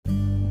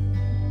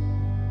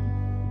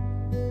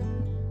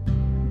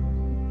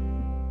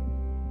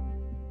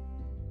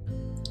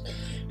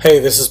Hey,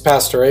 this is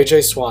Pastor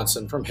AJ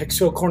Swanson from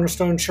Hicksville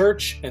Cornerstone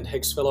Church in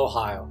Hicksville,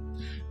 Ohio.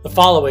 The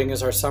following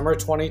is our summer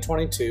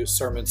 2022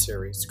 sermon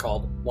series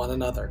called One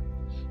Another,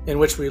 in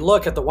which we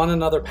look at the one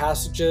another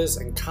passages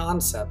and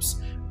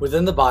concepts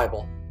within the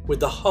Bible with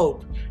the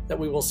hope that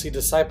we will see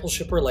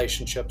discipleship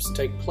relationships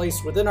take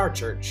place within our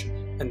church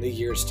in the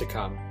years to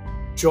come.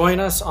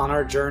 Join us on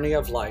our journey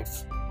of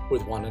life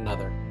with one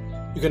another.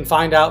 You can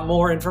find out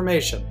more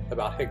information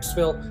about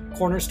Hicksville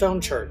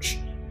Cornerstone Church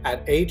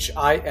at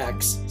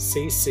hixcc.org.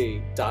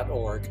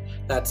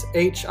 That's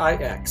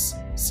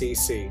hixcc.org.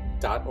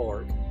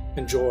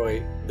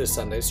 Enjoy this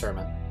Sunday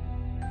sermon.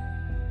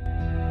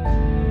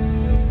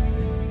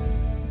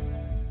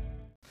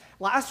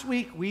 Last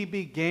week we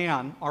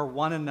began our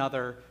One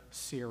Another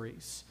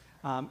series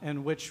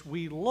in which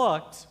we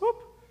looked,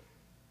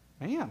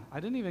 man,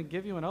 I didn't even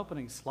give you an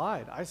opening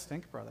slide. I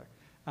stink, brother.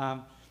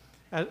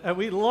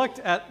 We looked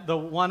at the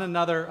one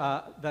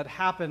another that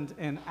happened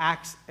in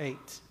Acts 8.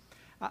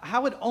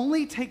 How it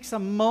only takes a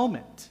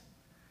moment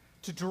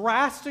to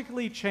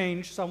drastically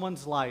change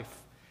someone's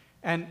life,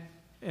 and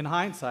in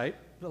hindsight,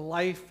 the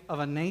life of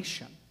a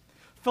nation.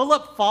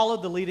 Philip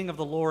followed the leading of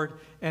the Lord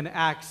in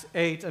Acts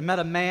 8 and met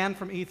a man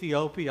from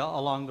Ethiopia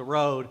along the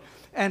road,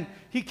 and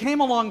he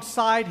came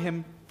alongside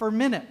him for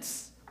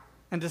minutes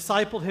and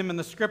discipled him in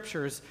the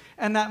scriptures,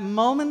 and that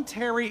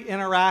momentary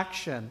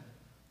interaction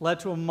led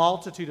to a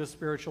multitude of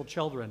spiritual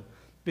children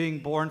being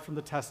born from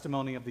the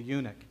testimony of the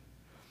eunuch.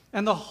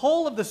 And the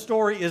whole of the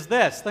story is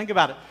this. Think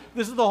about it.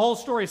 This is the whole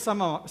story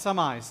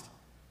summarized.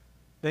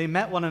 They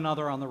met one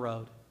another on the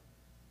road.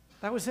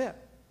 That was it.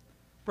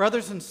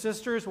 Brothers and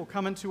sisters will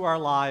come into our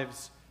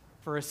lives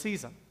for a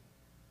season.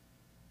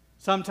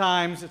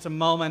 Sometimes it's a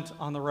moment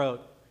on the road.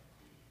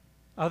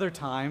 Other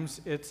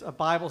times it's a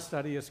Bible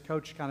study, as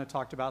Coach kind of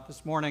talked about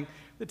this morning,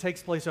 that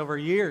takes place over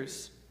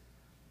years.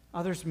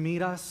 Others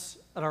meet us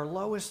at our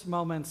lowest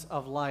moments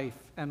of life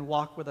and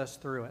walk with us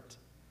through it.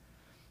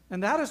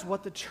 And that is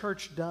what the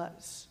church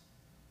does.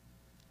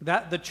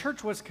 That the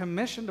church was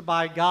commissioned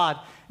by God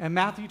in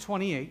Matthew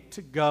 28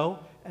 to go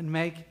and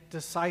make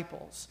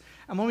disciples.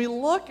 And when we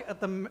look at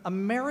the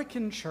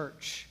American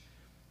church,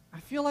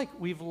 I feel like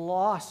we've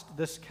lost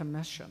this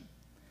commission.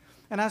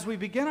 And as we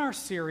begin our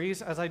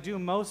series, as I do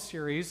most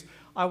series,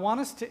 I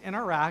want us to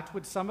interact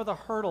with some of the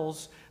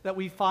hurdles that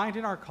we find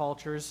in our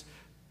cultures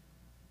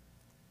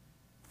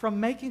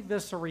from making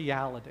this a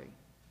reality.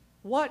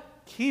 What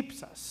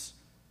keeps us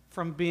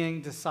from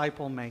being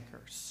disciple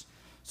makers?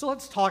 So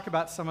let's talk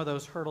about some of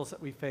those hurdles that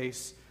we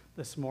face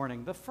this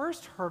morning. The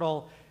first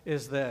hurdle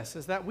is this,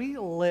 is that we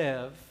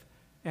live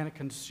in a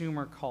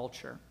consumer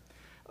culture.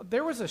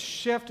 There was a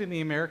shift in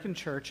the American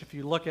church, if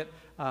you look at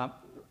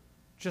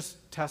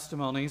just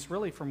testimonies,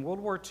 really from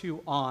World War II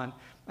on,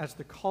 as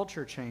the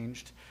culture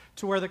changed,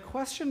 to where the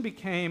question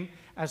became,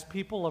 as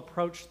people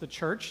approached the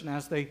church, and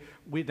as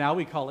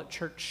we call it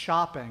church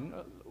shopping,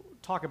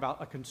 talk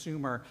about a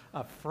consumer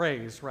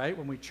phrase, right?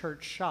 When we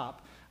church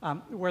shop,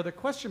 where the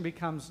question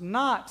becomes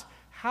not,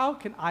 how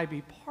can I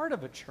be part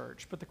of a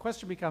church? But the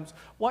question becomes,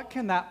 what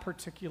can that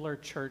particular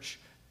church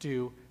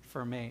do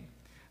for me?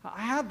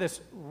 I had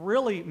this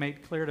really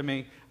made clear to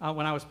me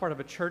when I was part of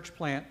a church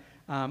plant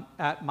in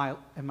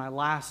my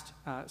last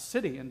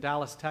city in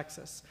Dallas,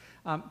 Texas.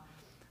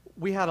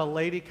 We had a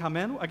lady come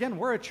in. Again,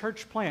 we're a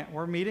church plant.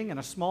 We're meeting in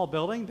a small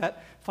building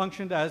that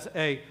functioned as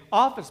an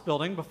office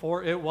building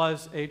before it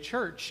was a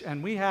church.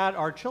 And we had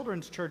our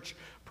children's church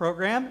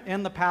program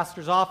in the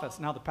pastor's office.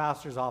 Now, the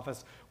pastor's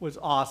office was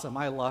awesome.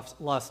 I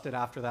lusted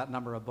after that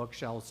number of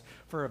bookshelves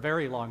for a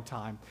very long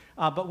time.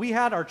 But we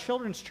had our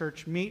children's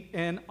church meet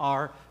in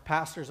our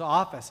pastor's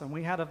office. And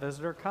we had a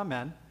visitor come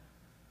in.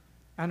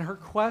 And her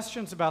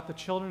questions about the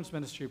children's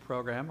ministry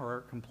program, or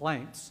her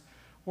complaints,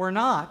 were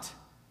not,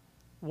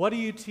 what do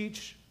you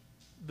teach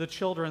the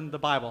children the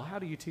Bible? How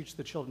do you teach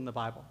the children the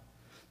Bible?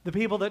 The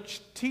people that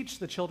teach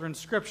the children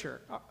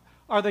Scripture,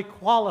 are they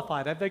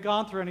qualified? Have they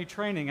gone through any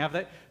training?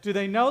 Do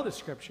they know the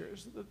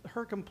Scriptures?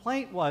 Her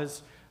complaint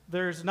was,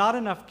 there's not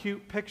enough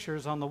cute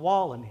pictures on the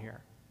wall in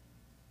here.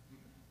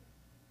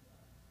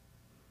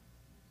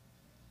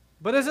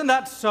 But isn't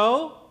that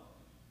so?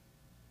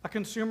 A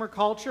consumer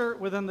culture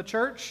within the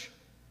church?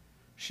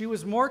 She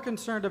was more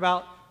concerned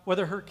about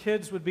whether her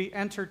kids would be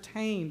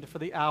entertained for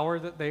the hour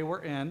that they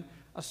were in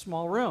a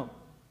small room.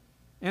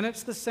 And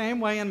it's the same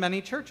way in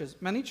many churches.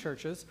 Many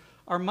churches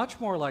are much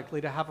more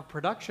likely to have a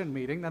production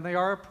meeting than they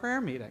are a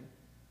prayer meeting.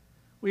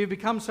 We have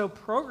become so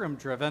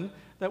program-driven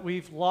that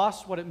we've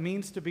lost what it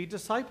means to be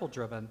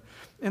disciple-driven.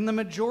 In the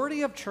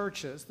majority of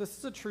churches, this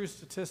is a true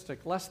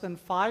statistic, less than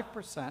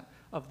 5%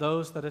 of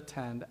those that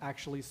attend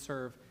actually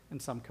serve in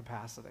some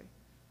capacity.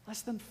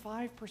 Less than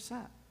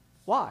 5%.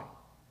 Why?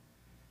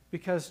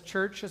 Because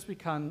church has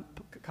become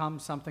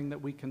something that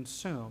we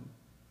consume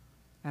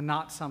and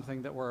not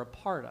something that we're a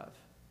part of.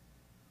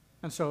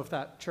 And so if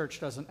that church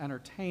doesn't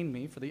entertain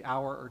me for the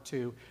hour or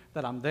two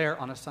that I'm there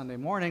on a Sunday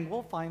morning,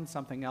 we'll find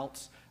something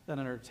else that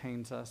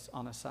entertains us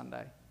on a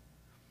Sunday.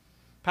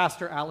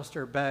 Pastor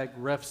Alistair Begg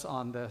riffs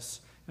on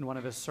this in one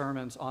of his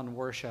sermons on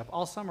worship.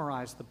 I'll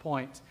summarize the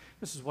point.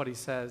 This is what he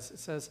says. It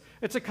says,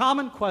 it's a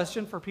common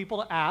question for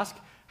people to ask,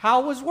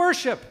 how was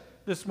worship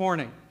this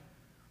morning?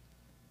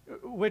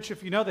 Which,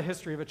 if you know the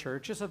history of a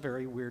church, is a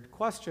very weird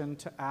question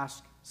to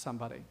ask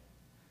somebody,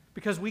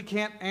 because we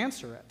can't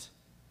answer it.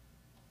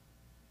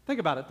 Think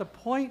about it. The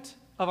point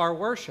of our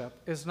worship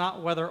is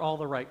not whether all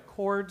the right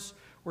chords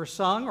were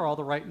sung or all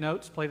the right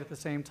notes played at the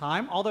same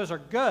time. All those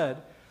are good,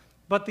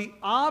 but the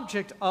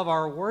object of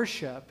our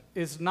worship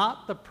is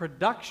not the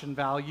production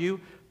value,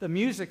 the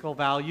musical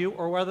value,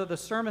 or whether the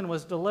sermon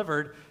was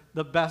delivered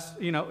the best,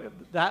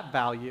 that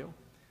value.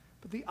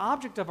 But the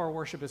object of our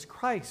worship is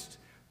Christ.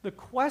 The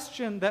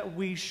question that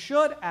we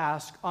should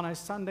ask on a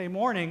Sunday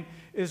morning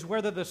is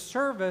whether the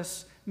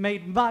service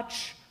made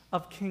much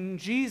of King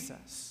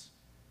Jesus,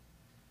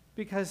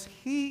 because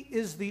he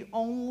is the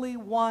only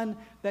one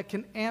that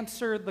can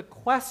answer the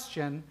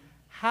question,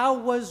 how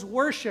was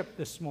worship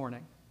this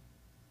morning?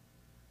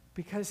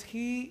 Because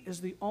he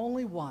is the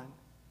only one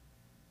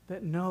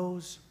that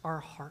knows our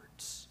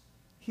hearts.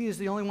 He is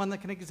the only one that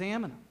can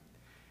examine them.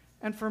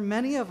 And for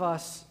many of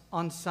us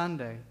on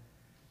Sunday,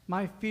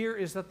 my fear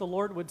is that the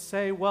Lord would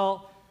say,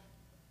 well,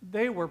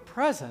 they were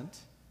present,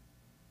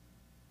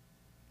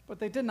 but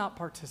they did not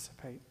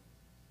participate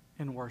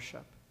in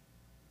worship.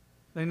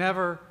 They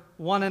never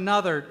one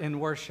another in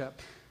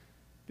worship,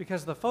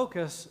 because the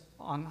focus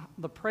on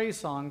the praise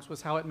songs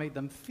was how it made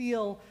them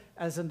feel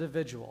as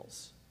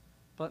individuals,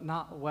 but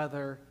not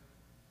whether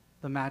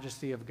the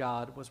majesty of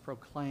God was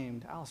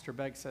proclaimed. Alistair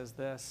Begg says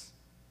this,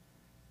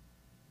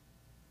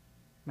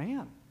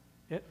 man,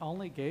 it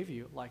only gave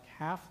you like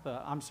half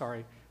the,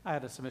 I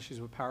had some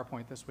issues with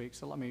PowerPoint this week,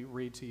 so let me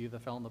read to you the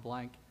fill in the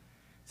blank.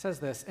 It says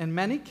this, in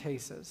many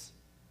cases,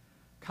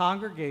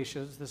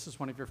 congregations, this is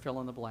one of your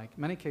fill in the blank,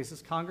 in many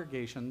cases,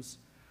 congregations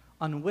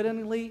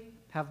unwittingly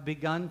have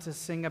begun to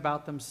sing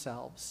about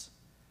themselves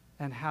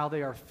and how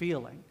they are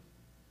feeling,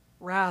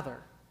 rather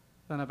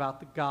than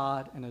about the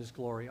God and his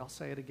glory. I'll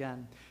say it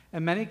again.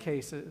 In many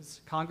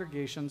cases,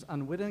 congregations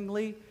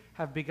unwittingly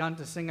have begun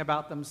to sing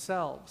about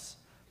themselves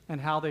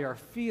and how they are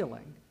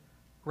feeling,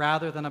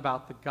 rather than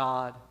about the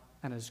God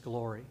and his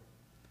glory.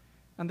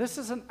 And this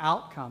is an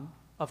outcome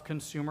of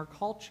consumer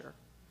culture.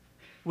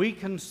 We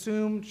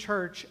consume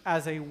church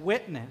as a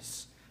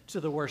witness to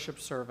the worship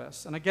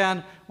service. And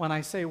again, when I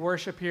say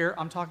worship here,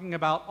 I'm talking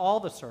about all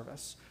the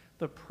service,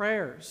 the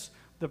prayers,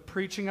 the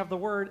preaching of the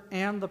word,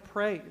 and the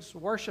praise.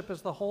 Worship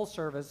is the whole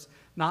service,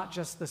 not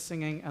just the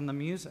singing and the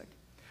music.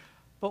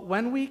 But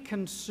when we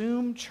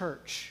consume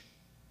church,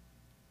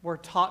 we're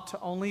taught to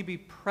only be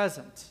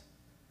present.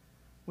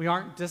 We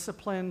aren't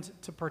disciplined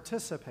to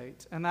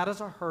participate, and that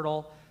is a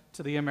hurdle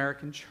to the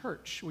American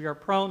church. We are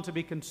prone to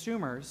be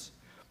consumers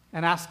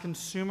and ask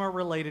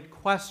consumer-related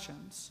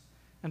questions.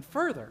 And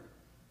further,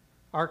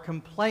 our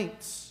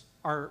complaints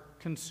are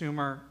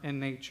consumer in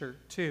nature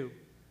too.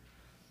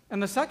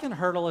 And the second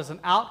hurdle is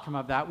an outcome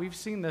of that. We've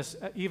seen this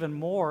even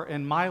more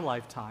in my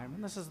lifetime,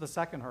 and this is the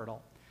second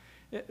hurdle.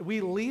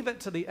 We leave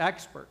it to the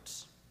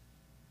experts.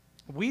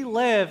 We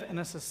live in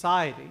a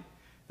society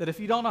that if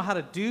you don't know how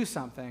to do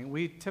something,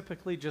 we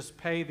typically just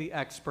pay the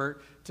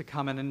expert to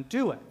come in and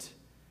do it.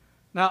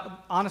 Now,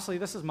 honestly,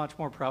 this is much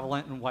more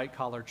prevalent in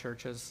white-collar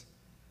churches.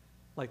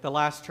 Like the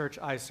last church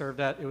I served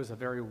at, it was a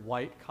very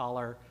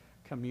white-collar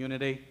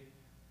community.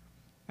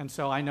 And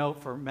so I know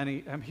for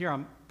many,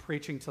 I'm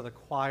preaching to the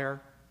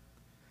choir,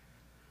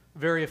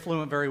 very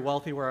affluent, very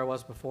wealthy where I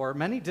was before.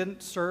 Many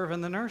didn't serve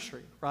in the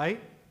nursery,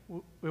 right?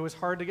 It was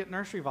hard to get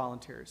nursery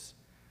volunteers.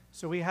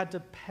 So we had to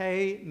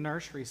pay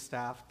nursery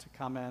staff to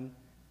come in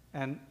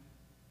and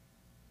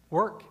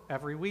work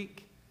every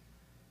week.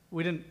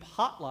 We didn't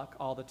potluck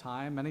all the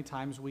time. Many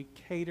times we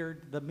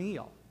catered the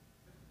meal.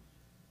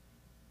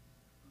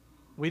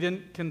 We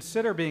didn't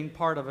consider being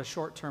part of a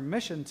short-term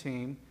mission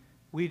team.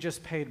 We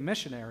just paid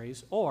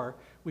missionaries, or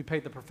we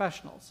paid the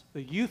professionals,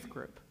 the youth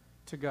group,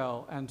 to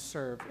go and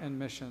serve in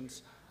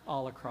missions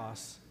all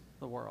across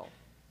the world.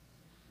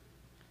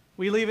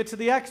 We leave it to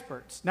the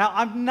experts. Now,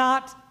 I'm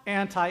not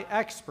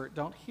anti-expert.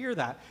 Don't hear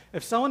that.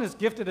 If someone is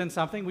gifted in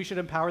something, we should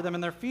empower them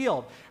in their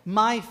field.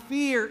 My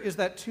fear is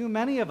that too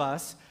many of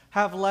us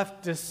have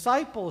left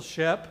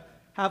discipleship,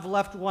 have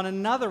left one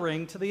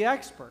anothering to the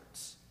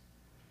experts.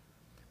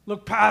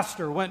 Look,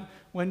 Pastor,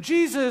 when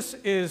Jesus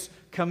is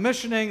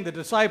commissioning the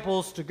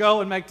disciples to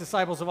go and make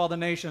disciples of all the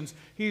nations,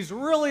 he's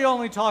really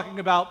only talking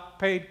about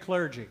paid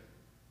clergy.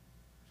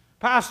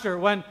 Pastor,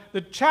 when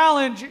the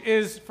challenge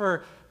is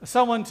for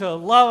someone to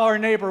love our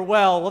neighbor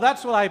well,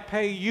 that's what I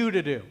pay you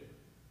to do.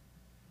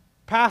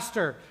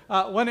 Pastor,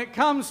 when it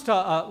comes to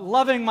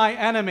loving my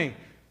enemy,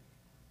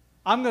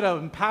 I'm going to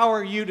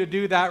empower you to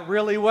do that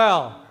really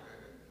well.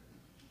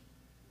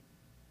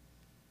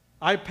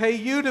 I pay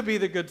you to be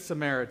the Good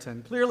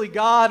Samaritan. Clearly,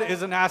 God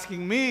isn't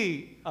asking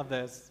me of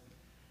this.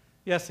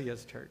 Yes, he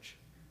is, church.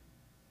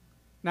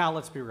 Now,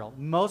 let's be real.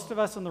 Most of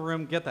us in the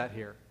room get that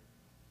here.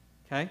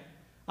 Okay?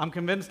 I'm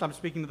convinced I'm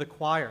speaking to the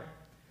choir.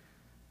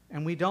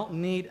 And we don't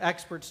need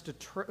experts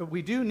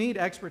we do need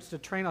experts to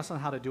train us on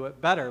how to do it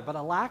better, but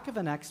a lack of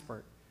an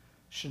expert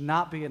should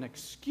not be an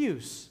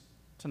excuse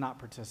to not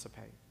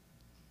participate.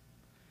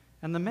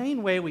 And the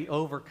main way we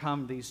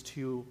overcome these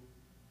two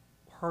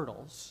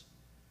hurdles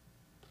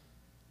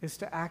is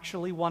to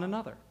actually one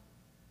another,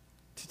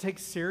 to take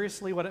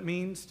seriously what it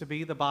means to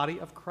be the body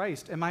of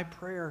Christ. And my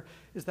prayer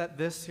is that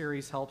this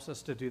series helps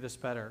us to do this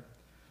better.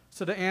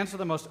 So to answer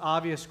the most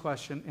obvious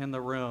question in the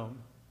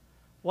room,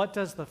 what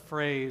does the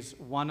phrase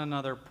one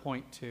another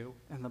point to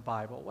in the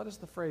Bible? What does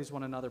the phrase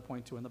one another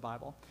point to in the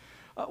Bible?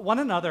 One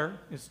another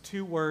is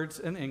two words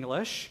in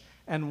English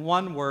and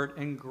one word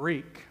in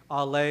Greek,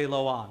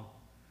 alleloan.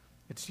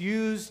 It's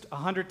used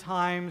 100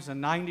 times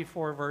in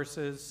 94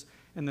 verses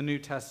in the New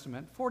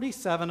Testament,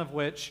 47 of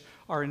which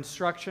are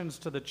instructions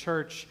to the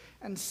church,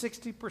 and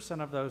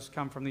 60% of those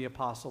come from the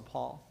Apostle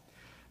Paul.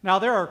 Now,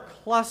 there are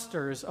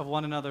clusters of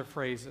one another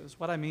phrases.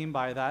 What I mean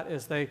by that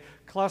is they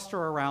cluster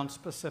around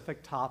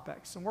specific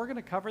topics. And we're going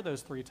to cover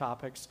those 3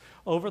 topics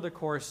over the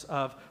course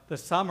of the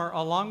summer,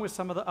 along with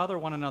some of the other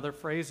one another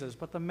phrases.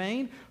 But the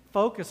main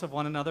focus of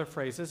one another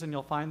phrases, and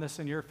you'll find this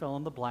in your fill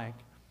in the blank,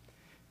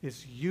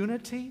 is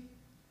unity,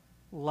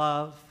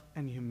 love,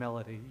 and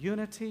humility.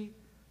 Unity,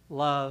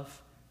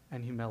 love,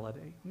 and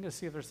humility. I'm going to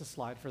see if there's a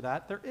slide for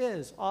that. There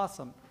is.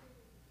 Awesome.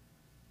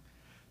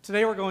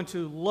 Today we're going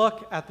to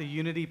look at the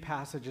unity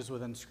passages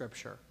within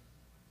Scripture,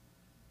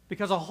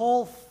 because a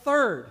whole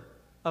third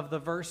of the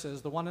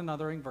verses, the one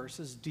anothering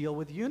verses, deal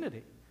with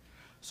unity.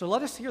 So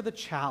let us hear the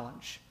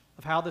challenge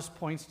of how this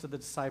points to the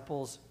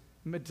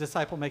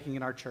disciple making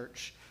in our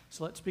church.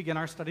 So let's begin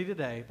our study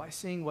today by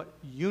seeing what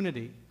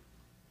unity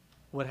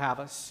would have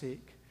us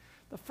seek.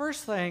 The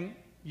first thing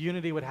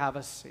unity would have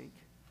us seek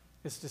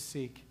is to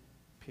seek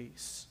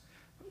peace.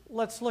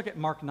 Let's look at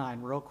Mark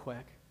 9 real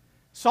quick.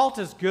 Salt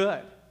is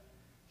good.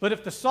 But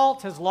if the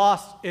salt has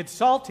lost its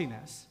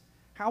saltiness,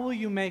 how will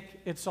you make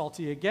it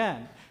salty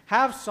again?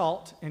 Have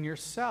salt in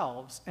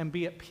yourselves and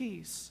be at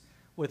peace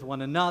with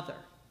one another.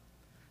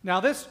 Now,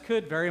 this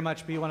could very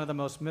much be one of the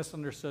most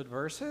misunderstood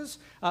verses,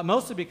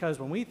 mostly because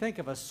when we think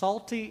of a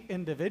salty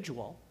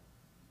individual,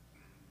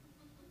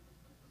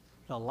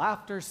 the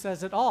laughter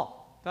says it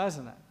all,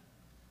 doesn't it?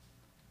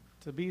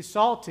 To be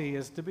salty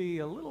is to be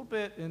a little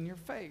bit in your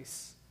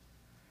face.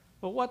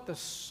 But what the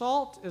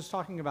salt is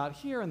talking about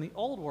here in the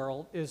old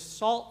world is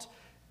salt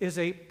is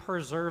a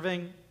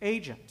preserving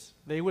agent.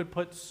 They would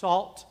put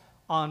salt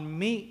on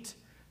meat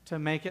to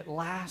make it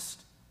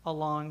last a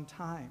long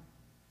time.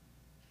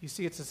 You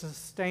see, it's a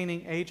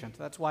sustaining agent.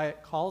 That's why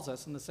it calls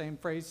us in the same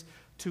phrase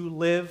to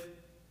live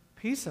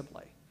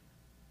peaceably.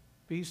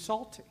 Be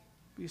salty.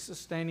 Be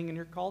sustaining in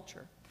your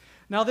culture.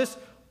 Now, this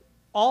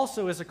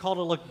also is a call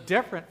to look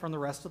different from the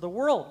rest of the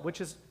world, which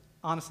is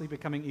honestly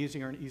becoming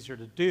easier and easier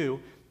to do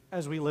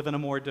as we live in a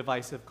more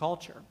divisive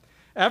culture.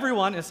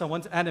 Everyone is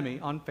someone's enemy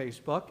on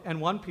Facebook, and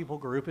one people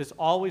group is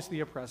always the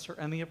oppressor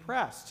and the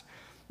oppressed.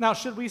 Now,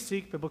 should we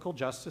seek biblical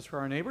justice for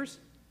our neighbors?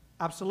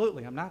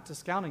 Absolutely. I'm not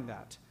discounting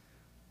that.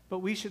 But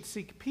we should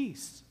seek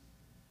peace,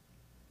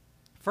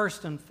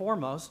 first and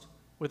foremost,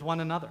 with one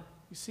another.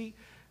 You see,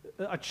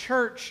 a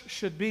church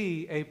should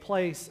be a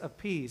place of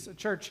peace. A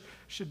church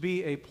should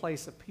be a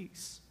place of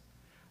peace.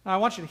 Now, I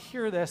want you to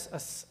hear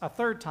this a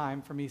third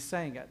time for me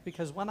saying it,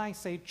 because when I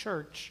say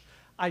church,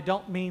 I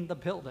don't mean the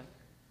building.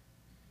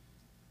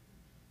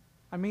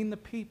 I mean the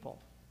people.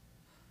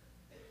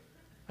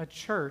 A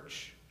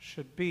church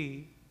should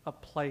be a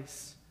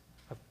place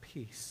of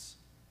peace.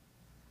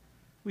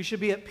 We should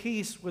be at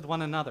peace with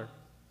one another,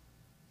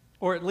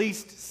 or at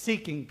least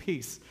seeking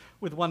peace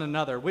with one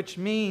another, which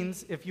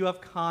means if you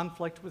have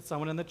conflict with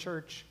someone in the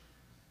church,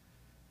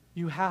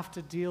 you have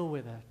to deal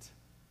with it.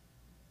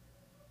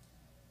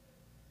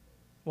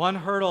 One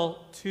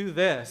hurdle to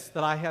this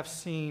that I have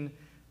seen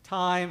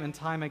time and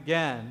time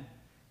again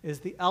is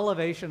the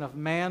elevation of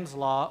man's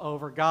law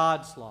over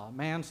God's law.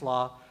 Man's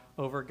law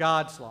over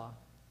God's law.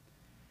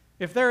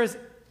 If there is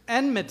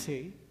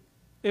enmity,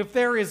 if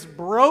there is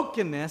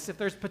brokenness, if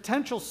there's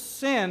potential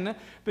sin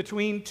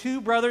between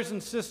two brothers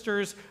and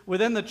sisters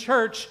within the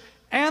church,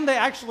 and they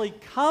actually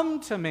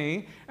come to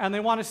me and they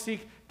want to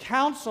seek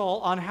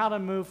counsel on how to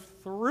move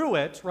through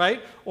it,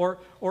 right? Or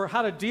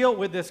how to deal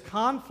with this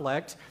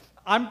conflict,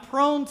 I'm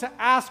prone to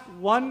ask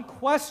one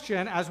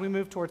question as we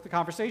move towards the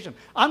conversation.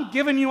 I'm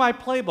giving you my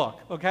playbook,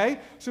 okay?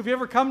 So if you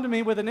ever come to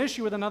me with an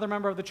issue with another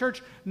member of the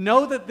church,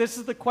 know that this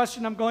is the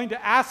question I'm going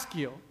to ask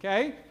you,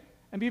 okay?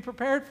 And be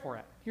prepared for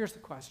it. Here's the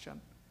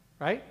question,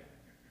 right?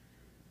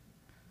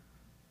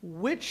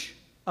 Which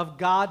of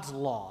God's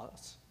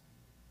laws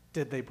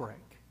did they break?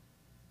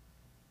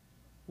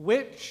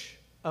 Which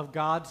of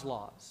God's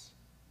laws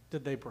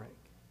did they break?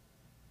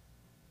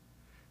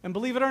 And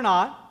believe it or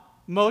not,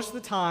 most of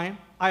the time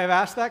I have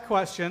asked that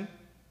question,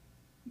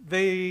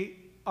 they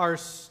are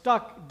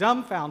stuck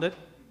dumbfounded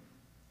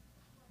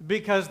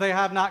because they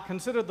have not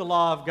considered the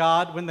law of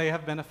God when they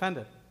have been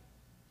offended.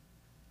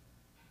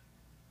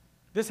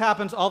 This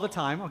happens all the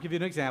time. I'll give you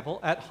an example.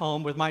 At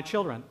home with my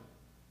children.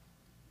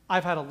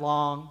 I've had a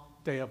long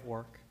day of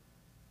work.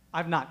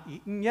 I've not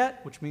eaten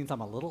yet, which means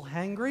I'm a little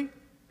hangry.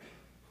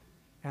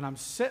 And I'm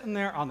sitting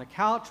there on the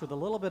couch with a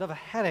little bit of a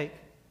headache.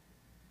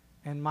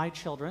 And my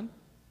children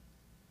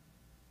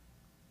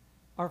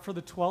are, for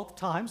the 12th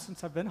time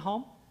since I've been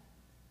home,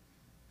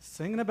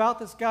 singing about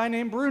this guy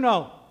named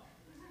Bruno.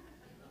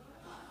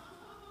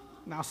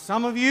 Now,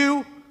 some of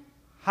you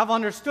have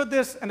understood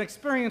this and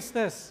experienced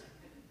this.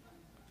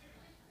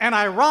 And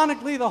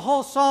ironically, the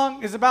whole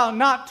song is about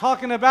not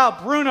talking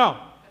about Bruno.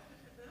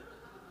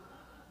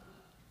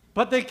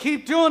 But they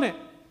keep doing it.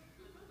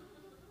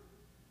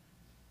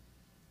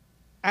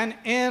 And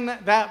in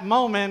that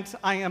moment,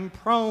 I am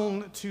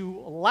prone to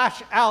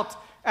lash out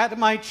at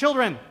my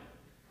children.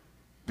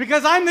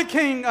 Because I'm the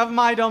king of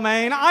my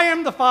domain, I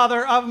am the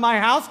father of my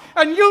house,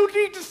 and you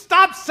need to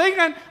stop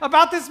singing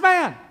about this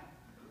man.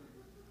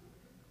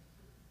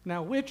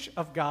 Now, which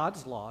of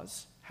God's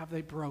laws have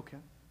they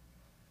broken?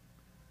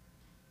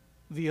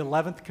 The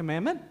 11th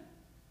commandment?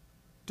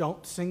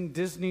 Don't sing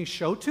Disney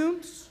show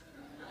tunes?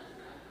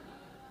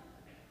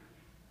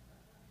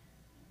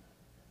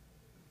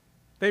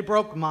 They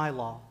broke my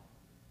law.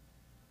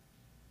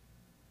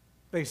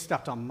 They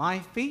stepped on my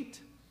feet.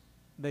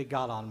 They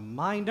got on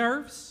my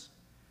nerves.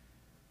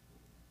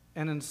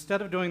 And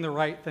instead of doing the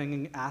right thing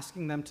and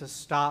asking them to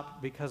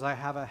stop because I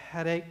have a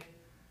headache,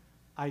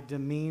 I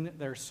demean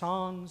their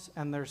songs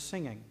and their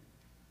singing.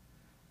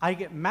 I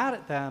get mad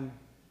at them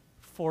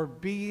for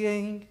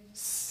being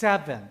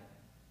 7.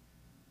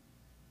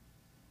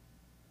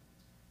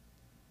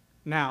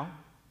 Now,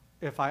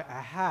 if I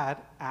had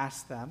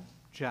asked them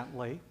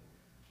gently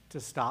to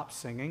stop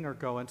singing or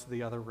go into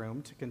the other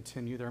room to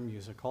continue their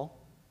musical,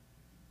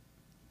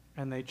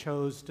 and they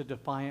chose to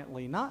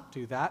defiantly not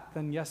do that,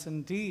 then yes,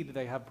 indeed,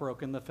 they have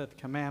broken the 5th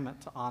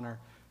commandment to honor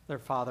their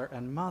father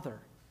and mother.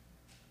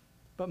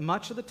 But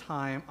much of the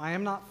time, I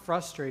am not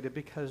frustrated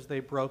because they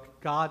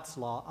broke God's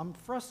law. I'm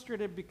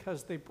frustrated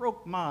because they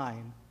broke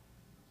mine.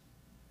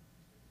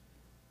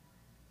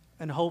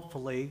 And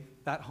hopefully,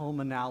 that home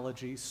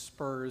analogy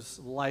spurs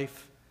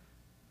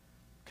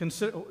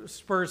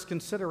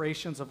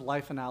considerations of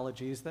life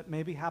analogies that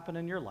maybe happen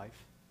in your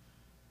life.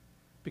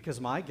 Because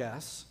my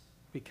guess,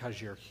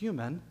 because you're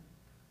human,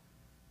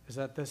 is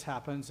that this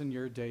happens in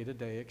your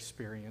day-to-day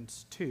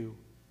experience too.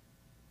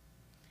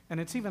 And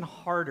it's even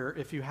harder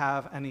if you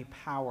have any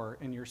power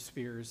in your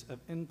spheres of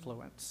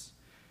influence.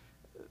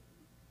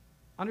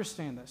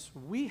 Understand this.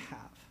 We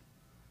have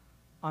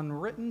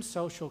unwritten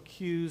social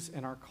cues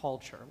in our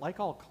culture, like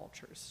all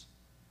cultures,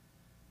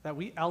 that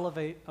we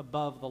elevate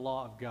above the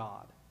law of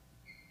God.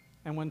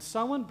 And when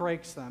someone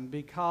breaks them,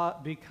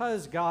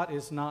 because God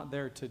is not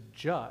there to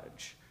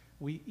judge,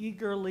 we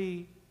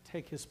eagerly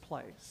take his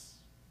place.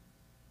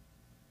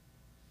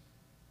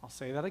 I'll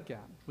say that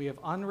again. We have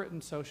unwritten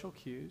social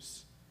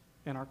cues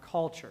in our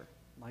culture,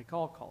 like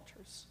all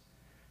cultures,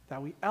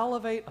 that we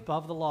elevate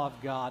above the law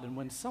of God, and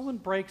when someone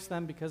breaks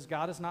them because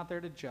God is not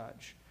there to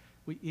judge,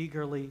 we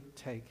eagerly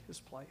take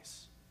his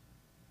place.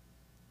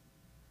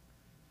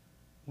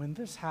 When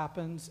this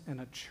happens in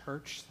a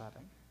church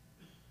setting,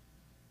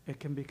 it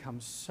can become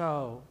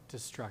so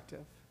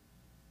destructive.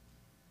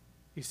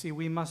 You see,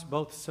 we must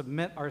both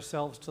submit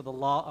ourselves to the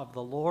law of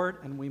the Lord,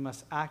 and we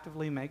must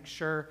actively make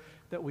sure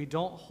that we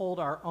don't hold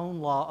our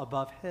own law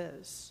above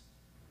his.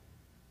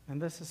 And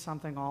this is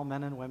something all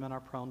men and women are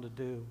prone to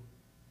do.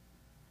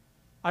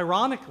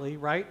 Ironically,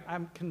 right,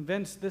 I'm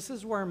convinced this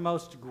is where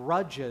most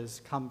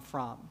grudges come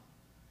from.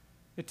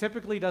 It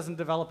typically doesn't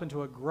develop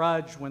into a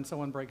grudge when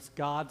someone breaks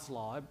God's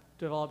law. It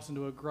develops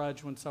into a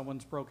grudge when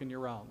someone's broken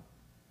your own.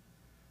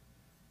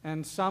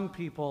 And some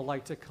people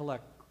like to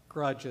collect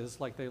grudges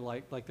like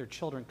their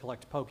children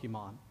collect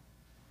Pokemon.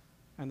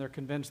 And they're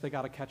convinced they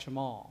got to catch them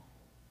all.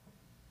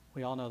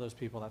 We all know those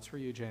people. That's for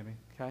you, Jamie,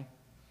 okay?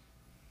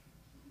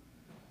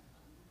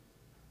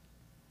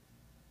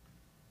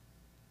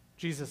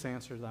 Jesus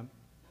answered them,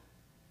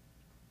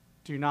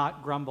 "Do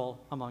not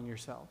grumble among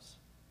yourselves."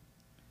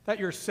 That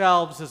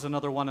yourselves is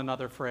another one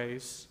another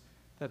phrase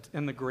that's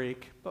in the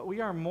Greek, but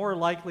we are more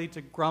likely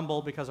to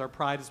grumble because our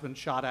pride has been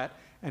shot at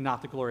and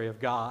not the glory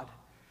of God.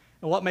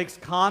 And what makes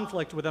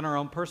conflict within our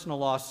own personal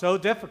law so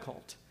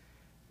difficult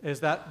is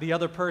that the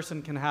other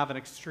person can have an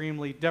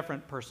extremely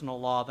different personal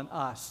law than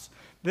us.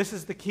 This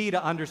is the key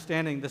to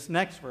understanding this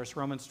next verse,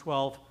 Romans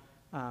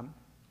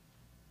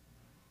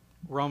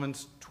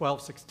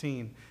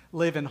 12:16.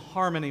 Live in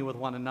harmony with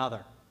one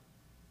another.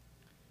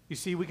 You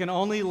see, we can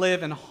only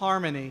live in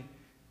harmony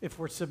if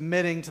we're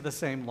submitting to the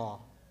same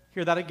law.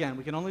 Hear that again.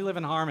 We can only live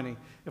in harmony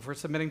if we're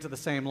submitting to the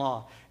same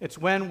law. It's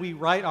when we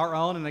write our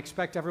own and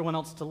expect everyone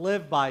else to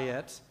live by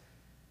it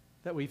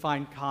that we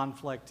find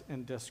conflict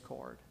and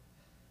discord.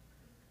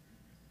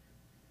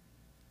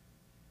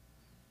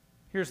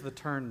 Here's the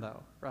turn,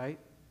 though, right?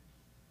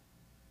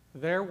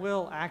 There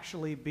will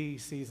actually be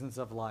seasons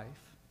of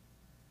life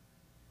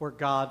where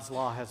God's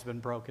law has been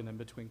broken in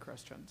between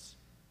Christians.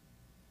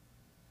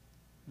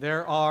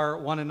 There are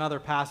one another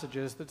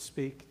passages that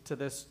speak to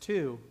this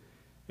too.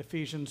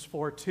 Ephesians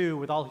 4:2,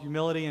 with all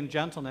humility and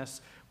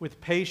gentleness, with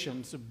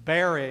patience,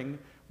 bearing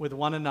with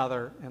one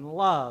another in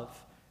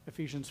love.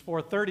 Ephesians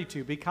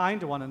 4:32, be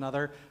kind to one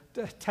another,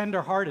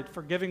 tender-hearted,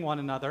 forgiving one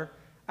another,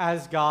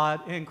 as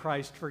God in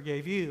Christ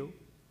forgave you.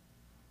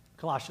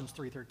 Colossians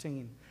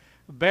 3:13.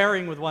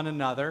 Bearing with one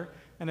another,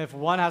 and if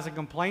one has a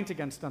complaint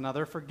against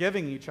another,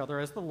 forgiving each other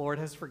as the Lord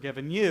has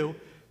forgiven you,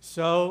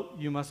 so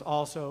you must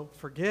also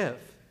forgive.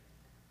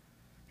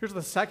 Here's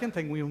the second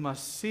thing we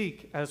must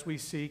seek as we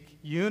seek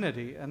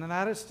unity, and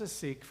that is to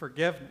seek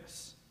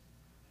forgiveness.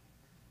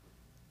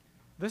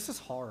 This is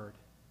hard.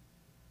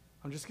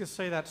 I'm just going to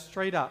say that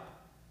straight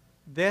up.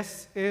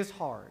 This is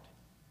hard.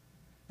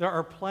 There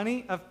are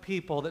plenty of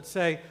people that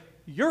say,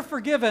 "You're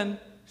forgiven,"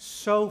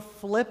 so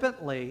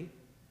flippantly,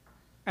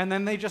 and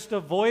then they just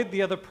avoid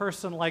the other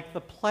person like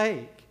the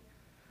plague.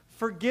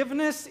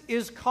 Forgiveness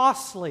is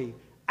costly.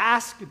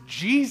 Ask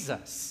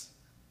Jesus.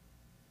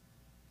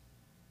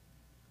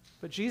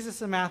 But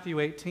Jesus in Matthew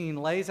 18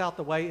 lays out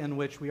the way in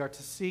which we are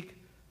to seek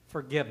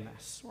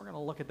forgiveness. We're going to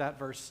look at that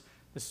verse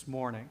this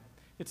morning.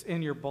 It's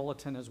in your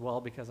bulletin as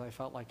well because I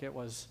felt like it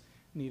was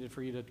needed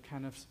for you to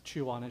kind of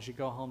chew on as you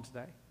go home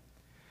today.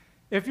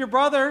 If your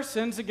brother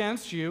sins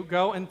against you,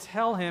 go and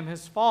tell him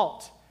his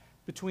fault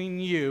between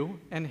you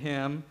and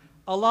him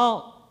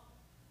alone.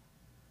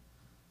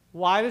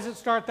 Why does it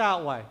start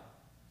that way?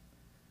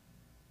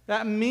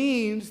 That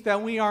means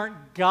that we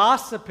aren't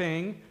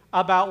gossiping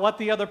about what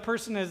the other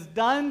person has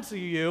done to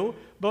you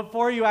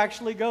before you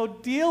actually go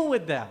deal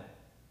with them.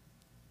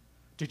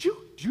 Do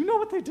you know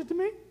what they did to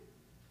me?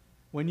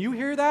 When you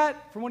hear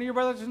that from one of your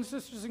brothers and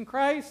sisters in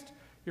Christ,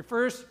 your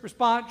first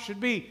response should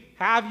be,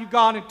 have you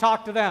gone and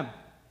talked to them?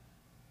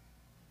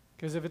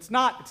 Because if it's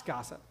not, it's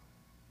gossip.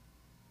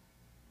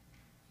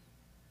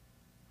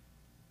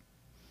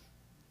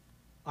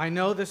 I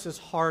know this is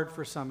hard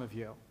for some of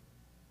you,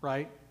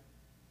 right?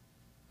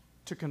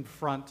 To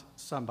confront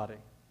somebody.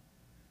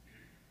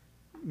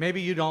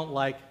 Maybe you don't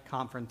like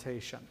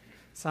confrontation.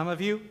 Some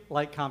of you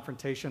like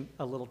confrontation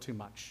a little too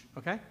much,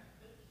 okay?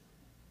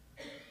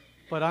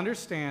 But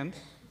understand,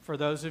 for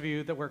those of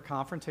you that where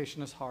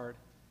confrontation is hard,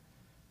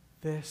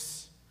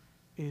 this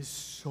is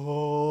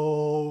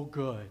so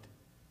good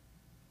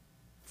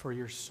for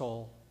your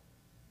soul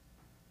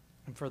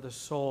and for the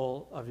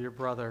soul of your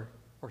brother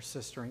or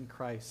sister in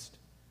Christ.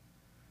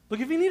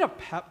 Look, if you need a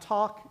pep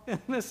talk in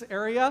this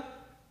area,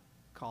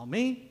 call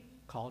me,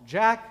 call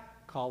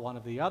Jack, call one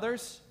of the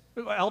elders,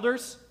 and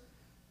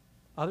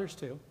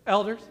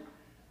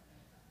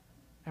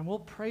we'll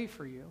pray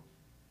for you.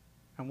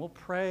 And we'll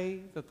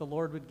pray that the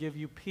Lord would give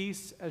you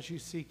peace as you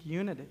seek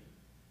unity.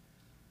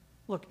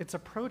 Look, it's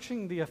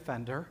approaching the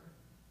offender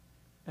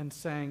and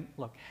saying,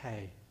 look,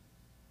 hey,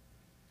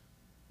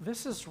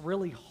 this is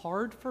really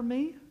hard for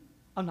me.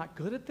 I'm not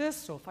good at this,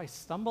 so if I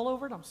stumble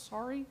over it, I'm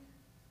sorry.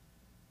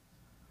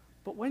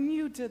 But when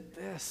you did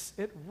this,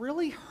 it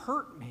really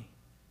hurt me.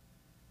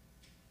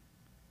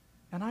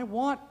 And I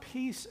want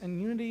peace and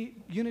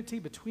unity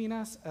between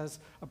us as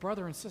a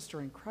brother and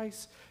sister in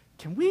Christ.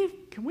 Can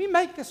we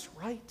make this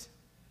right?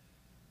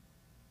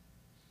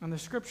 And the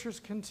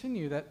scriptures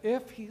continue that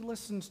if he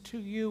listens to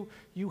you,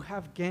 you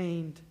have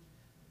gained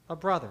a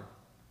brother.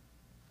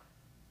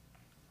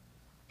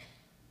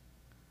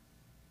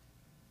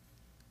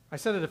 I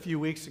said it a few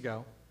weeks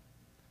ago.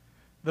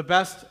 The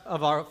best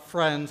of our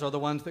friends are the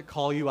ones that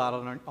call you out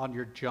on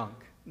your junk,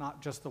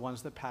 not just the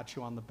ones that pat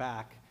you on the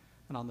back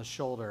and on the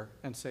shoulder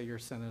and say your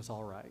sin is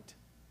all right.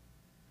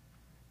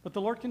 But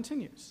the Lord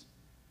continues.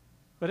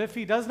 But if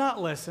he does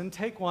not listen,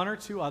 take one or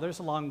two others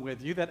along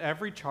with you, that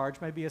every charge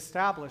may be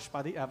established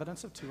by the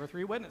evidence of 2 or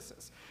 3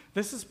 witnesses.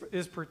 This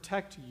is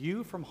protect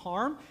you from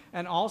harm,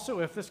 and also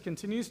if this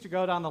continues to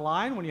go down the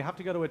line, when you have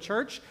to go to a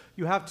church,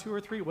 you have 2 or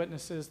 3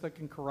 witnesses that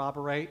can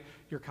corroborate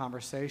your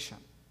conversation.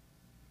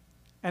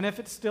 And if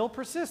it still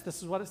persists,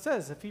 this is what it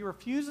says, if he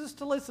refuses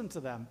to listen to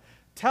them,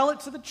 tell it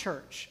to the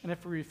church, and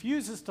if he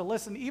refuses to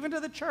listen even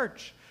to the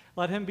church,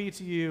 let him be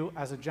to you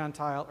as a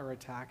Gentile or a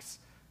tax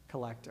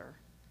collector.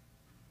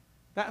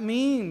 That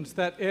means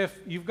that if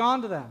you've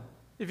gone to them,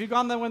 if you've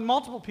gone to them with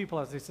multiple people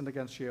as they sinned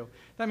against you,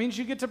 that means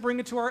you get to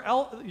bring it to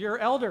your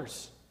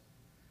elders.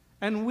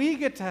 And we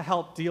get to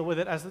help deal with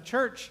it as the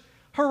church.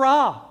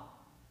 Hurrah!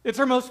 It's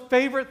our most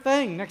favorite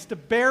thing next to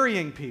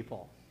burying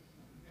people.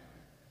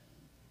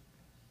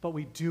 But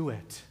we do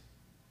it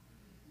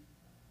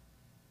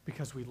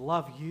because we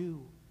love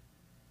you.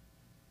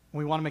 And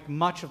we want to make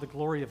much of the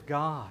glory of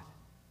God.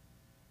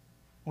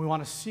 We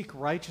want to seek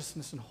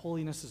righteousness and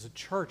holiness as a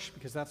church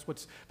because that's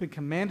what's been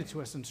commanded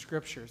to us in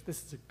Scriptures.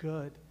 This is a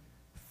good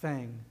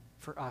thing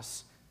for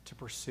us to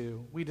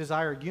pursue. We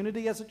desire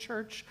unity as a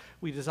church.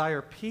 We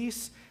desire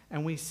peace,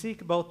 and we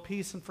seek both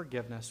peace and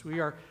forgiveness.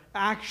 We are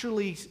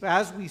actually,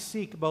 as we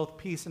seek both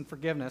peace and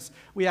forgiveness,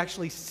 we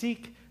actually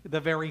seek the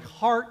very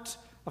heart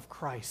of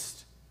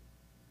Christ.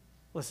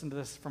 Listen to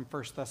this from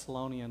 1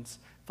 Thessalonians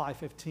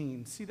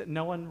 5:15. See that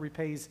no one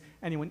repays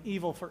anyone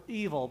evil for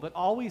evil, but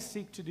always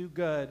seek to do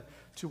good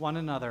to one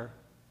another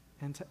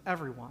and to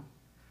everyone.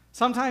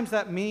 Sometimes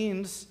that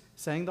means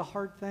saying the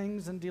hard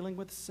things and dealing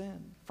with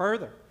sin.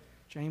 Further,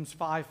 James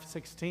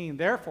 5:16,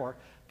 therefore,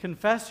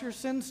 confess your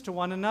sins to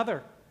one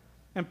another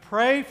and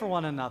pray for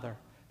one another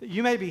that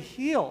you may be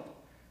healed.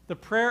 The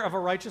prayer of a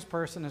righteous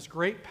person has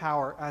great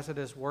power as it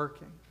is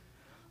working.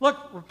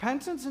 Look,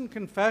 repentance and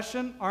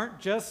confession aren't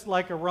just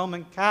like a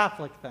Roman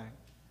Catholic thing.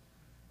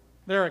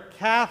 They're a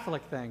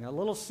Catholic thing, a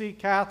little C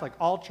Catholic,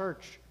 all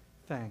church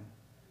thing.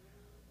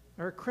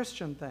 They're a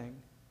Christian thing.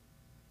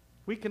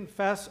 We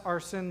confess our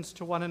sins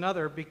to one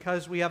another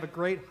because we have a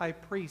great high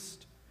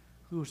priest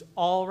who's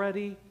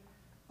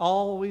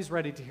always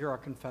ready to hear our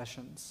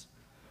confessions.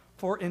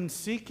 For in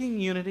seeking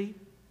unity,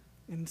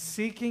 in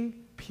seeking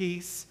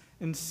peace,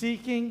 in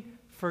seeking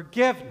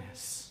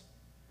forgiveness,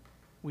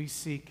 we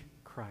seek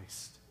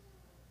Christ.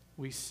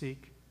 We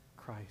seek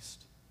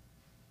Christ.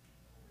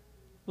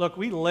 Look,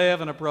 we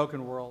live in a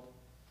broken world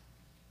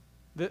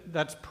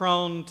that's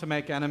prone to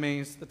make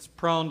enemies, that's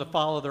prone to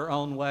follow their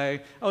own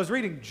way. I was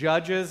reading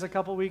Judges a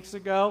couple weeks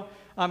ago,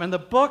 and the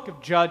book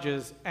of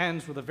Judges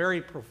ends with a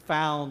very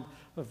profound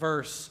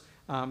verse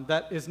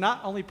that is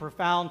not only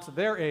profound to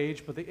their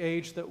age, but the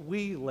age that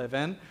we live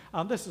in.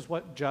 This is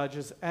what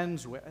Judges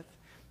ends with.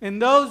 In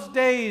those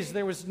days,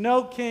 there was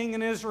no king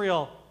in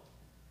Israel.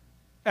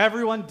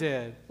 Everyone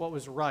did what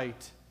was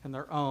right in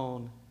their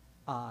own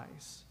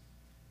eyes.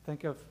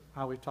 Think of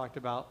how we've talked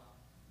about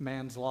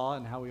man's law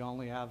and how we all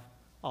have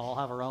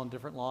our own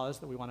different laws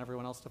that we want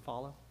everyone else to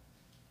follow.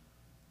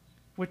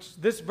 Which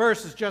this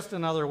verse is just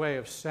another way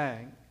of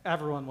saying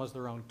everyone was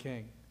their own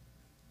king.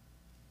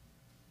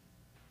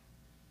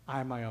 I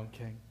am my own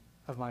king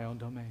of my own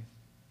domain,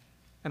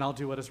 and I'll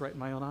do what is right in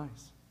my own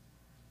eyes.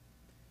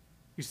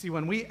 You see,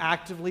 when we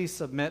actively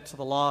submit to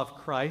the law of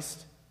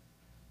Christ,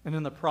 and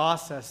in the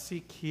process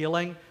seek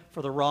healing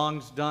for the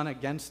wrongs done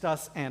against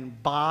us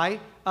and by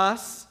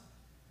us,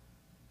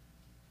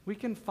 we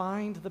can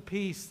find the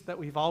peace that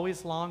we've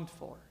always longed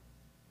for.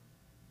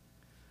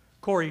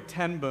 Corrie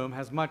ten Boom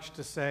has much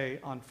to say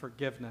on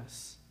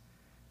forgiveness.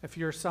 If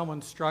you're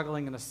someone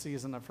struggling in a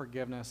season of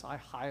forgiveness, I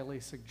highly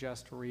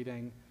suggest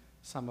reading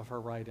some of her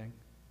writing.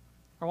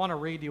 I want to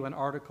read you an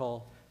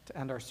article to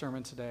end our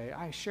sermon today.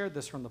 I shared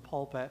this from the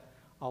pulpit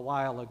a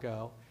while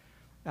ago,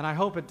 and I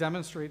hope it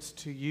demonstrates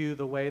to you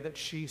the way that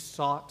she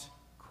sought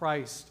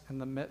Christ in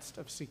the midst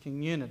of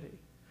seeking unity.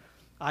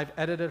 I've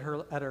edited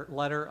her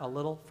letter a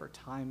little for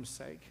time's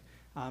sake,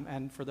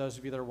 and for those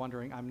of you that are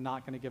wondering, I'm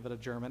not going to give it a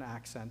German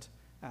accent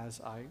as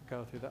I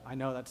go through that. I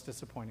know that's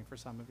disappointing for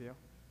some of you.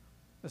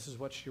 This is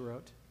what she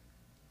wrote.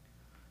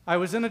 I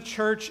was in a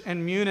church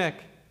in Munich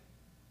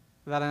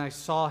that I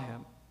saw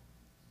him,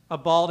 a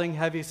balding,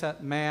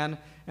 heavy-set man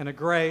in a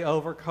gray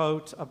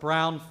overcoat, a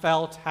brown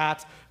felt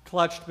hat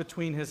clutched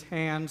between his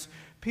hands.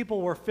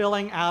 People were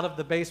filing out of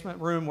the basement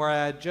room where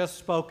I had just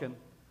spoken,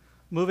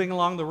 moving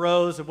along the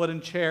rows of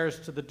wooden chairs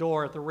to the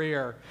door at the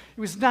rear.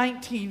 It was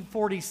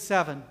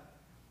 1947,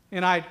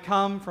 and I'd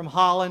come from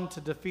Holland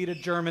to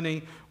defeated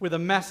Germany with a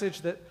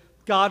message that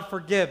God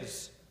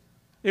forgives.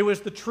 It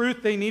was the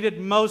truth they needed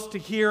most to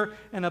hear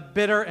in a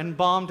bitter and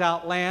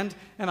bombed-out land,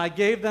 and I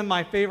gave them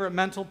my favorite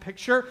mental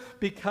picture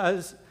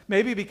because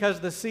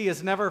the sea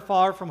is never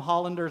far from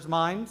Hollanders'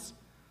 minds.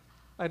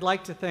 I'd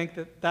like to think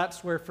that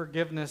that's where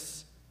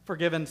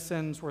forgiven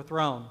sins were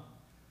thrown.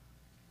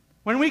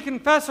 When we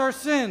confess our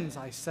sins,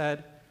 I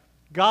said,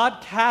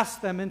 God casts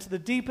them into the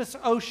deepest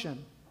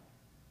ocean,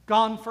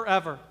 gone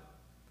forever.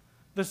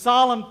 The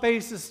solemn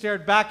faces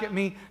stared back at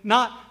me,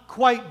 not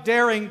quite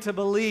daring to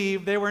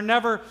believe. They were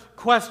never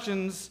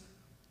questions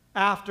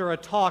after a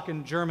talk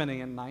in Germany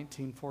in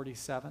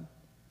 1947.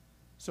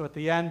 So at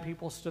the end,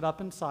 people stood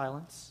up in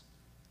silence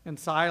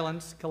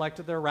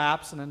collected their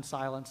wraps, and in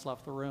silence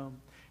left the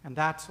room. And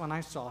that's when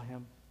I saw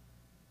him,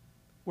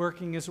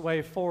 working his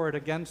way forward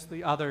against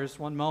the others.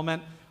 One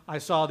moment, I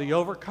saw the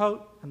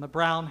overcoat and the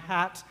brown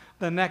hat,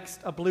 the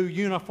next, a blue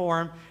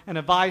uniform and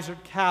a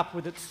visored cap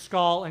with its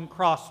skull and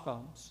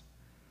crossbones.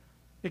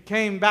 It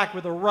came back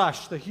with a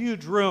rush, the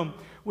huge room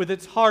with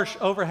its harsh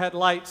overhead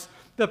lights,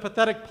 the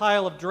pathetic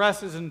pile of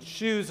dresses and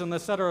shoes on the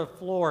center of the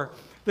floor,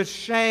 the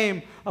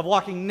shame of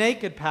walking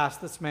naked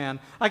past this man.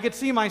 I could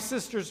see my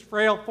sister's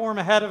frail form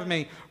ahead of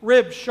me,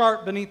 ribs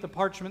sharp beneath the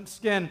parchment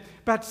skin.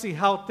 Betsy,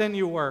 how thin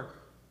you were.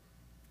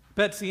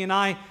 Betsy and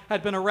I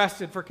had been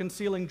arrested for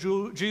concealing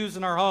Jews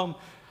in our home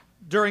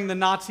during the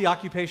Nazi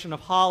occupation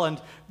of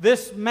Holland.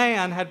 This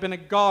man had been a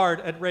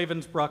guard at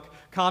Ravensbrück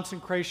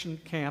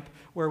concentration camp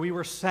where we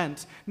were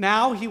sent.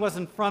 Now he was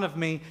in front of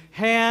me,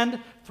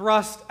 hand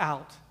thrust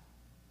out.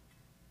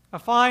 A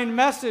fine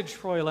message,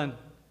 Fräulein.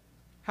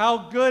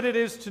 How good it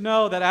is to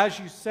know that, as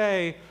you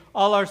say,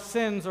 all our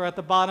sins are at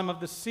the bottom of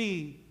the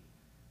sea.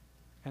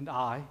 And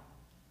I,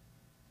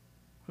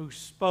 who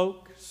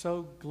spoke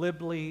so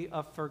glibly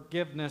of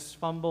forgiveness,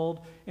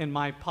 fumbled in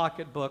my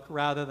pocketbook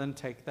rather than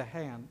take the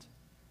hand.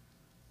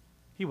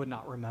 He would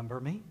not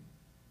remember me.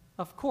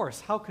 Of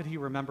course, how could he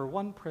remember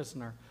one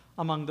prisoner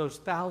among those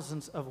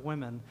thousands of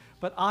women?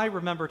 But I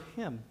remembered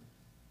him,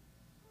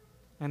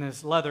 and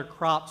his leather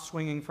crop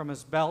swinging from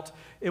his belt.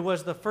 It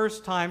was the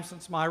first time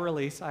since my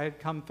release I had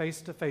come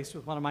face to face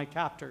with one of my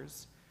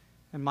captors,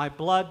 and my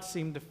blood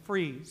seemed to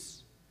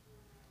freeze.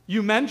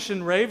 You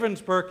mentioned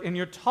Ravensbrück in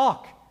your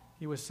talk,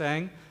 he was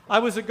saying. I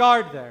was a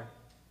guard there.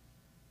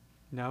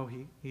 No,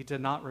 he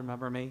did not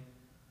remember me.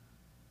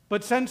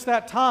 But since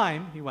that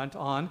time, he went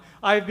on,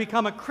 I have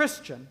become a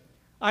Christian.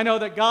 I know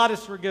that God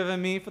has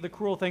forgiven me for the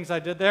cruel things I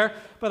did there,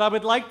 but I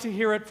would like to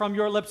hear it from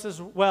your lips as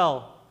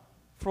well.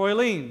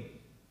 Fräulein,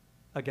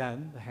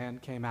 again, the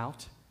hand came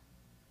out.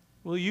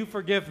 Will you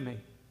forgive me?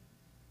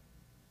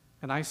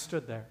 And I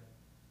stood there.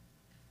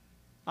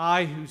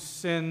 I, whose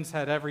sins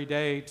had every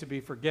day to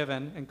be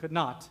forgiven and could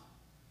not.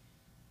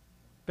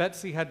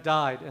 Betsy had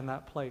died in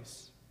that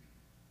place.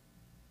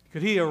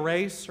 Could he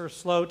erase her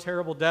slow,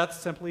 terrible death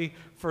simply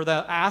for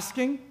that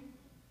asking?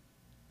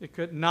 It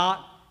could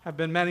not have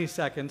been many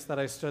seconds that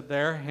I stood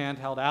there, hand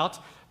held out,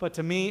 but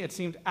to me it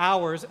seemed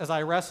hours as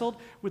I wrestled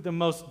with the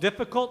most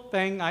difficult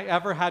thing I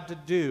ever had to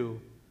do.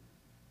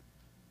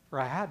 For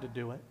I had to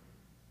do it.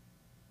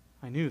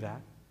 I knew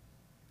that.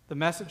 The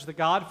message that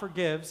God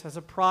forgives has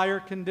a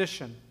prior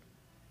condition,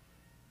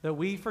 that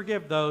we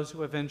forgive those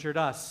who have injured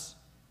us.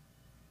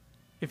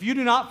 If you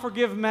do not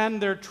forgive men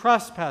their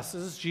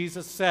trespasses,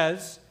 Jesus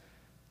says,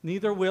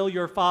 neither will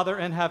your Father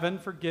in heaven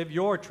forgive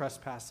your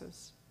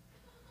trespasses.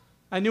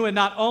 I knew it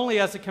not only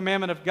as a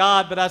commandment of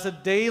God, but as a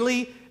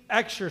daily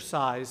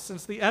exercise.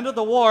 Since the end of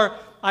the war,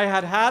 I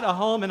had had a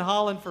home in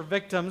Holland for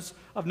victims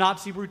of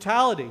Nazi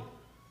brutality.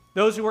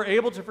 Those who were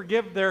able to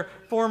forgive their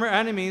former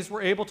enemies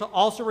were able to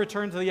also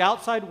return to the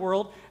outside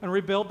world and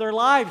rebuild their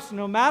lives,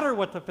 no matter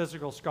what the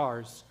physical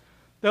scars.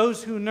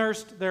 Those who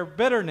nursed their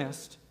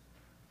bitterness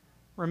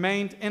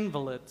remained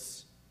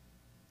invalids.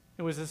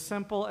 It was as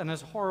simple and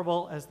as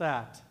horrible as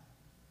that.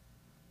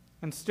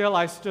 And still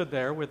I stood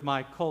there with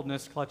my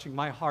coldness clutching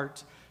my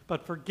heart,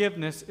 but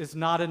forgiveness is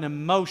not an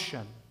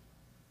emotion.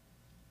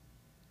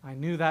 I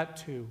knew that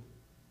too.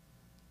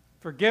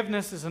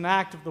 Forgiveness is an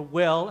act of the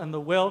will, and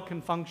the will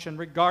can function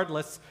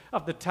regardless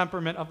of the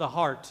temperament of the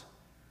heart.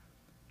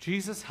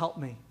 Jesus, help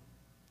me,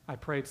 I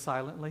prayed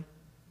silently.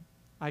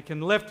 I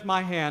can lift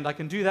my hand. I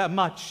can do that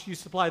much. You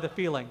supply the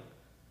feeling.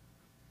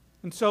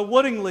 And so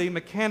wittingly,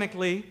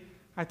 mechanically,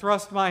 I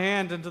thrust my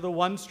hand into the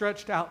one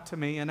stretched out to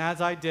me, and as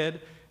I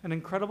did, an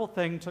incredible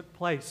thing took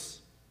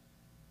place.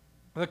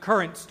 The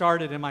current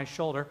started in my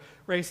shoulder,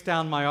 raced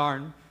down my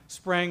arm,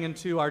 sprang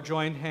into our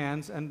joined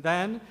hands, and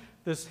then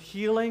this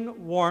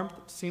healing warmth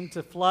seemed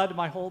to flood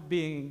my whole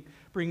being,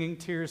 bringing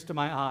tears to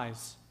my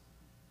eyes.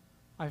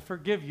 I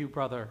forgive you,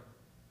 brother,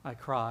 I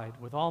cried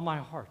with all my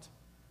heart.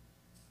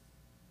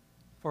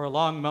 For a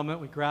long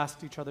moment, we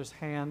grasped each other's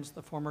hands,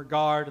 the former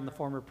guard and the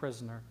former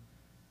prisoner.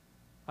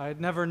 I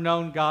had never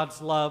known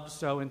God's love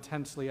so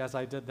intensely as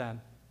I did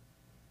then.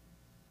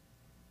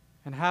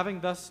 And having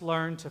thus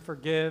learned to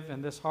forgive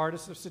in this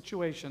hardest of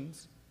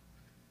situations,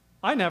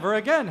 I never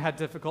again had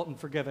difficulty in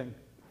forgiving.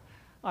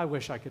 I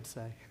wish I could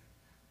say.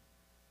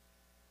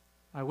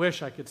 I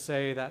wish I could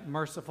say that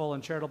merciful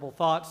and charitable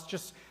thoughts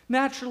just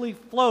naturally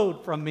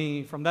flowed from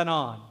me from then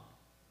on,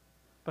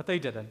 but they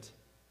didn't.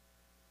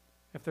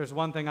 If there's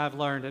one thing I've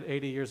learned at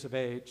 80 years of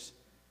age,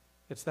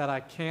 it's that I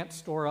can't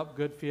store up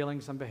good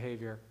feelings and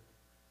behavior,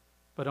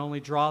 but only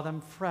draw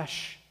them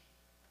fresh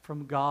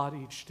from God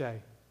each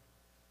day.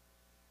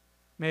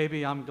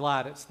 Maybe I'm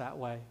glad it's that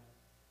way.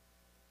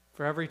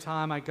 For every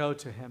time I go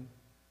to Him,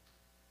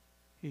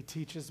 He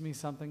teaches me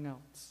something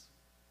else.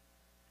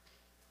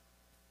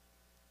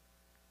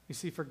 You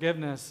see,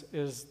 forgiveness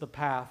is the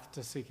path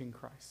to seeking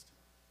Christ.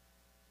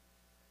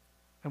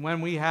 And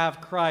when we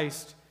have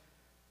Christ,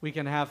 we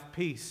can have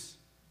peace.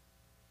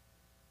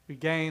 We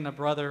gain a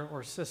brother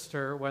or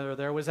sister where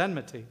there was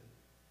enmity.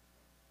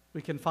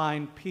 We can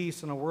find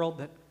peace in a world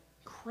that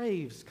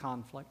craves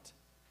conflict.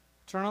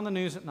 Turn on the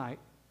news at night,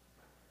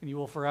 and you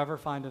will forever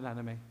find an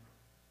enemy.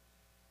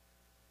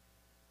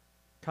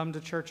 Come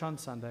to church on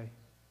Sunday,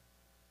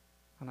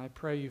 and I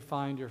pray you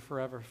find your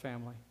forever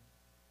family.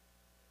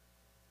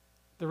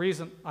 The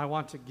reason I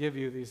want to give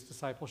you these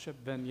discipleship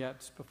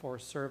vignettes before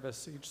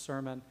service, each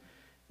sermon,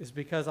 is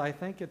because I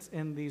think it's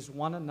in these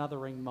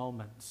one-anothering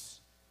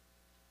moments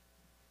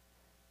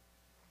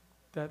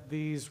that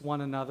these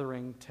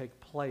one-anothering take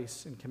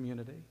place in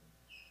community.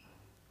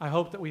 I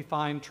hope that we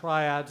find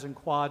triads and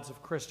quads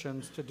of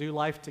Christians to do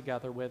life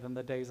together with in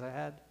the days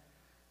ahead,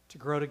 to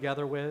grow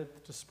together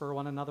with, to spur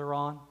one another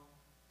on.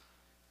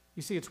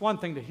 You see, it's one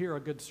thing to hear a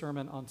good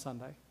sermon on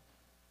Sunday.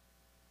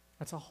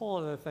 It's a whole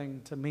other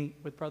thing to meet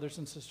with brothers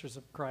and sisters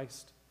of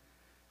Christ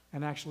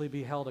and actually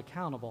be held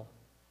accountable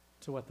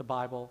to what the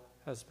Bible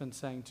has been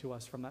saying to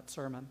us from that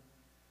sermon.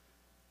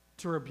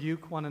 To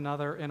rebuke one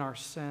another in our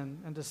sin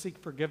and to seek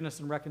forgiveness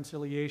and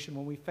reconciliation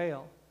when we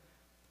fail,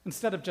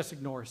 instead of just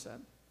ignore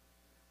sin,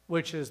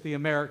 which is the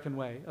American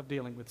way of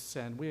dealing with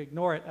sin. We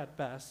ignore it at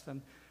best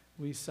and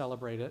we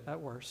celebrate it at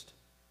worst.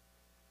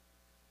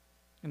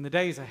 In the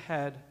days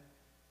ahead,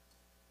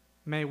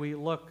 may we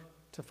look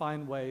to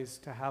find ways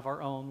to have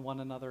our own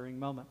one-anothering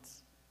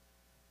moments.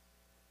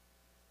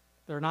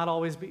 They'll not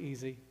always be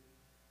easy.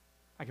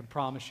 I can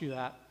promise you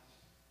that.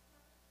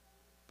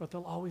 But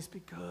they'll always be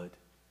good.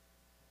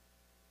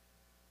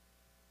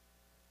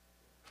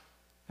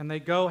 And they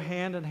go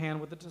hand in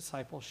hand with the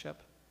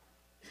discipleship,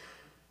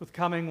 with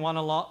coming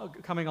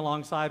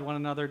alongside one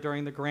another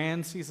during the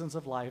grand seasons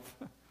of life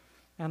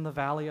and the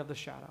valley of the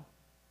shadow.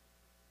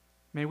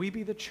 May we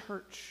be the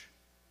church.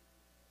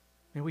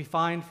 May we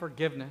find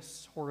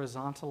forgiveness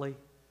horizontally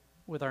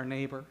with our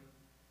neighbor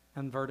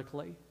and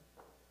vertically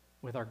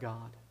with our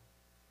God.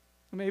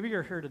 Maybe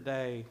you're here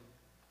today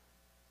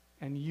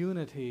and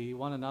unity,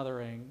 one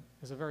anothering,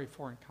 is a very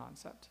foreign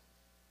concept.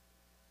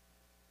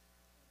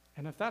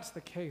 And if that's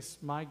the case,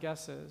 my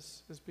guess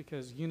is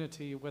because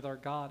unity with our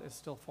God is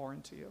still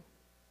foreign to you.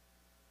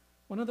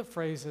 One of the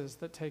phrases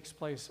that takes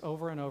place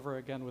over and over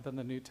again within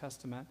the New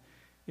Testament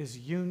is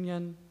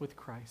union with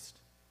Christ.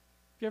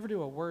 If you ever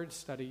do a word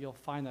study, you'll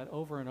find that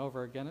over and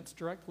over again. It's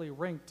directly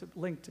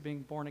linked to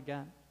being born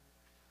again.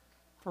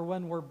 For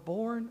when we're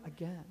born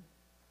again,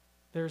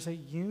 there's a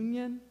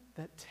union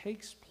that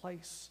takes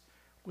place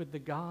with the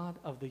God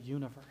of the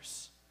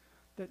universe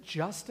that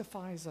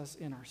justifies us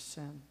in our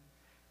sin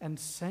and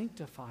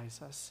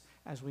sanctifies us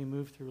as we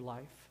move through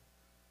life,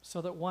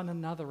 so that one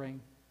anothering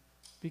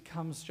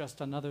becomes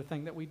just another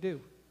thing that we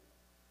do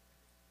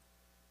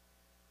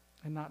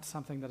and not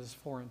something that is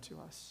foreign to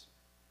us.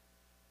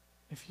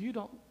 If you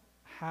don't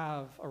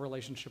have a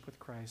relationship with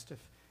Christ,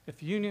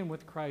 if union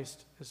with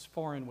Christ is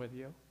foreign with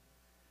you,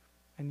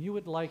 and you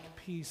would like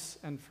peace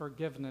and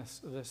forgiveness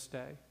this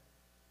day,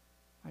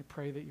 I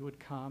pray that you would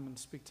come and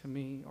speak to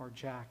me or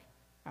Jack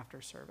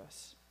after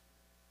service.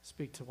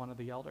 Speak to one of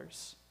the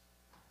elders.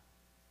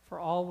 For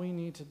all we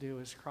need to do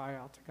is cry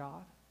out to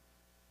God.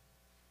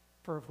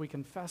 For if we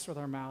confess with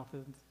our mouth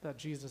that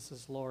Jesus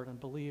is Lord and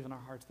believe in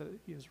our hearts that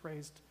he has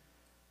raised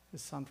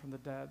his Son from the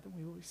dead, then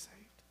we will be saved.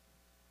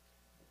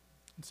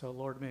 And so,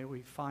 Lord, may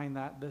we find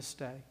that this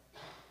day.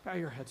 Bow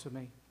your heads with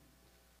me.